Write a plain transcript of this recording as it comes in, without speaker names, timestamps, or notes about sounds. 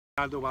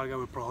Ricardo Vargas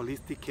with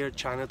Pro-Holistic Care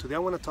channel. Today I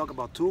want to talk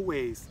about two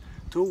ways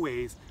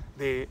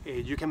that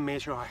you can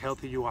measure how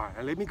healthy you are.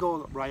 And let me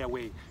go right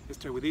away. Let's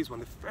start with this one.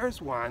 The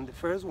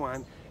first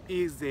one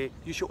is that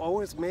you should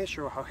always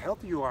measure how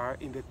healthy you are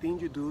in the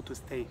things you do to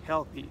stay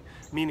healthy.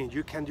 Meaning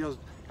you can just,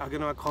 you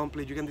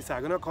can decide,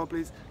 I'm gonna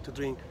accomplish to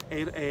drink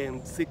 8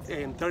 and 6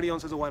 and 30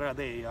 ounces of water a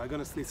day. I'm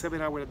gonna sleep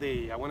 7 hours a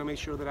day. I wanna make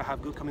sure that I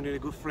have good community,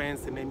 good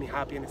friends that make me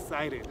happy and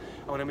excited.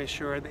 I wanna make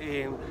sure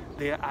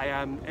that I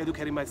am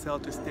educating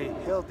myself to stay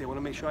healthy. I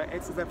wanna make sure I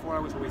exercise 4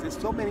 hours a week. There's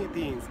so many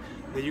things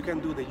that you can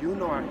do that you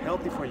know are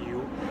healthy for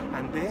you,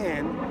 and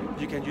then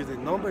you can use the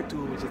number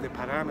 2, which is the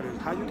parameters.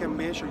 How you can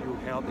measure your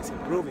health is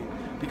improving,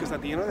 because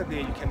at the end of the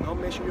day you cannot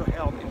measure your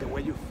health in the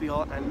way you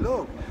feel and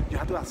look. You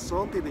have to have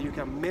something that you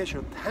can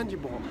measure,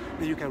 tangible,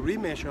 that you can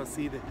remeasure and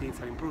see that things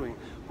are improving.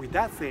 With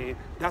that said,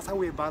 that's how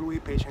we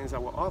evaluate patients in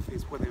our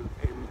office, with the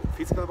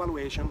physical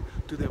evaluation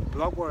to the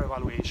blood work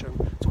evaluation.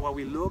 So what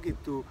we look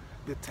into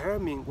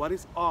determine what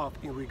is off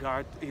in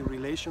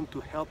relation to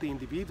healthy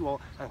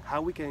individual, and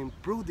how we can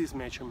improve these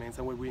measurements.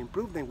 And when we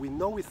improve them, we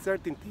know with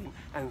certainty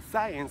and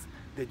science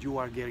that you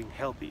are getting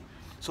healthy.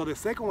 So the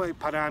second one is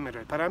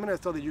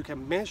parameters so that you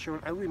can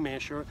measure and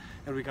remeasure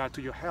in regard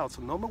to your health.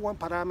 So number 1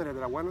 parameter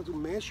that I wanted to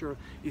measure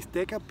is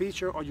take a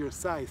picture of your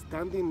side,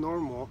 standing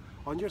normal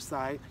on your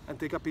side, and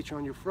take a picture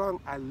on your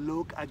front and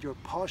look at your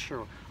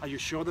posture. Are your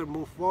shoulder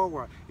move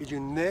forward? Is your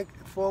neck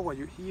forward?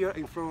 Your ear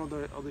in front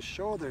of the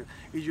shoulder?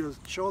 Is your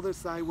shoulder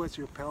sideways?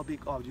 Your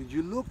pelvic up?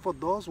 You look for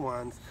those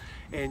ones,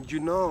 and you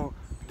know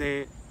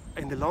that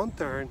in the long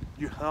term,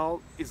 your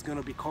health is going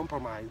to be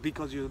compromised,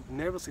 because your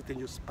nervous system,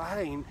 your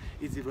spine,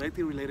 is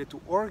directly related to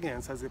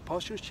organs. As the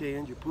posture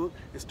change, you put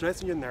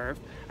stress in your nerve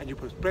and you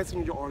put stress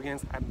in your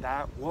organs, and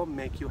that will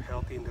make you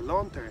healthy in the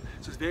long term.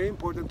 So it's very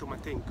important to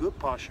maintain good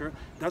posture.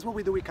 That's what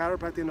we do with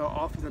chiropractic in our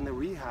office and the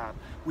rehab.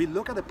 We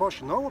look at the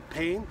posture, not with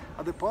pain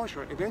of the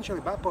posture.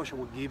 Eventually, bad posture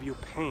will give you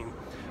pain.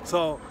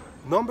 So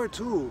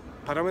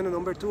parameter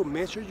number 2,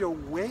 measure your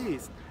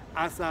waist.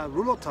 As a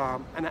rule of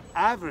thumb, and an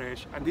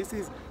average, and this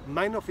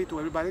might not fit to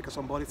everybody because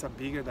some bodies are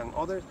bigger than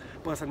others,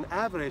 but as an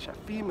average, a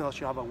female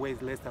should have a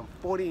waist less than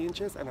 40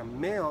 inches and a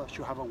male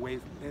should have a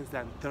waist less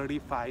than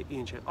 35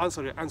 inches. I'm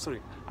sorry,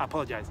 I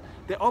apologize.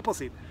 The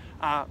opposite,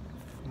 a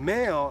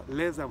male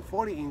less than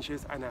 40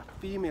 inches and a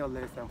female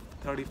less than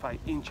 35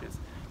 inches.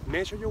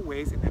 Measure your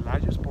waist in the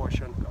largest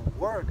portion and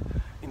work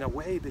in a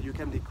way that you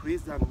can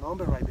decrease that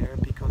number right there,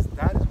 because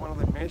that is one of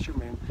the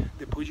measurements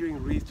that puts you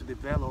in risk to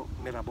develop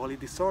metabolic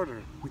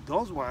disorder. With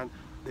those ones,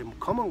 the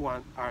common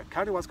ones are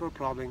cardiovascular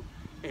problem,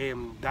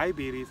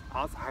 diabetes,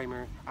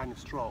 Alzheimer, and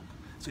stroke.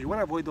 So you want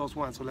to avoid those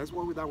ones. So let's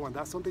work with that one.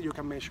 That's something you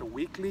can measure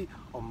weekly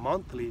or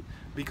monthly,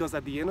 because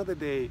at the end of the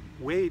day,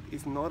 weight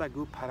is not a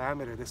good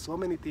parameter. There's so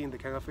many things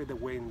that can affect the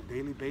weight on a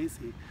daily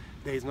basis.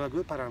 That is not a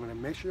good parameter.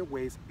 Measure your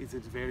weight is a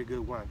very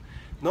good one.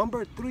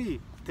 Number 3,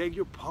 take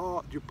your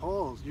pulse.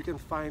 You can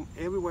find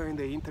everywhere in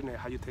the internet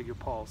how you take your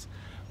pulse.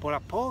 But a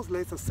pulse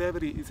less than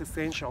 70 is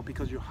essential,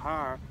 because your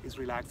heart is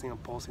relaxing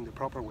and pulsing the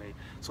proper way.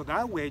 So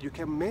that way you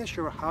can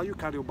measure how your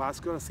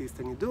cardiovascular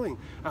system is doing.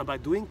 And by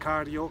doing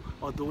cardio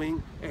or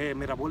doing a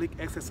metabolic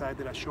exercise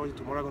that I show you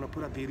tomorrow, I'm going to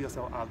put a video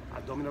of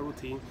abdominal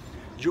routine,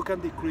 you can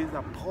decrease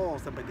the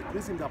pulse. And by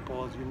decreasing the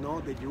pulse, you know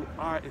that you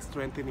are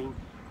strengthening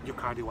your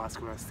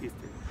cardiovascular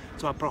system.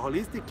 So at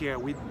Pro-Holistic Care,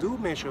 we do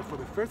measure. For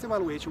the first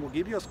evaluation, we'll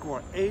give you a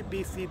score A,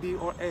 B, C, D,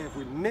 or F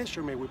with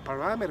measurement, with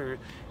parameter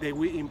that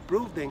we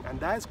improve them, and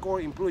that score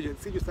improves. You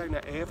see, you start in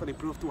an F and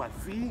improve to a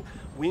C.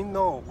 We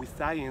know with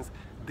science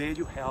that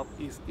your health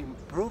is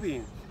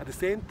improving. At the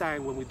same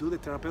time, when we do the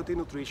therapeutic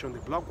nutrition, the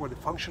blood work, the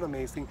functional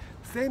medicine,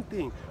 same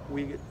thing.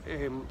 We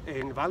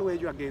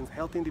evaluate you against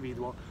healthy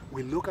individual.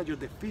 We look at your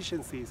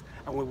deficiencies,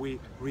 and when we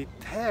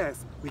retest,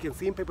 we can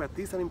see in paper that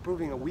these are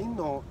improving, and we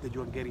know that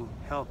you're getting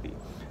healthy.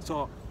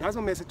 So that's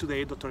my message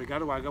today. Dr.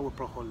 Ricardo Vargas with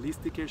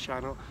Pro-Holistic Care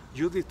channel.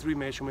 Use these 3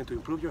 measurements to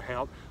improve your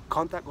health.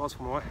 Contact us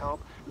for more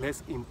help.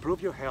 Let's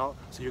improve your health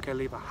so you can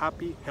live a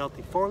happy,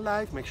 healthy, fun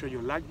life. Make sure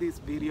you like this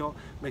video.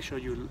 Make sure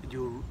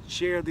you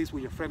share this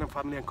with your friends and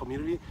family and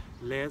community.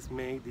 Let's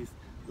make this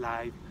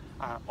life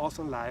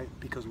awesome life,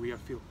 because we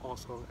feel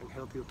awesome and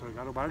healthy. Dr.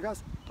 Ricardo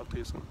Vargas, talk to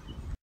you soon.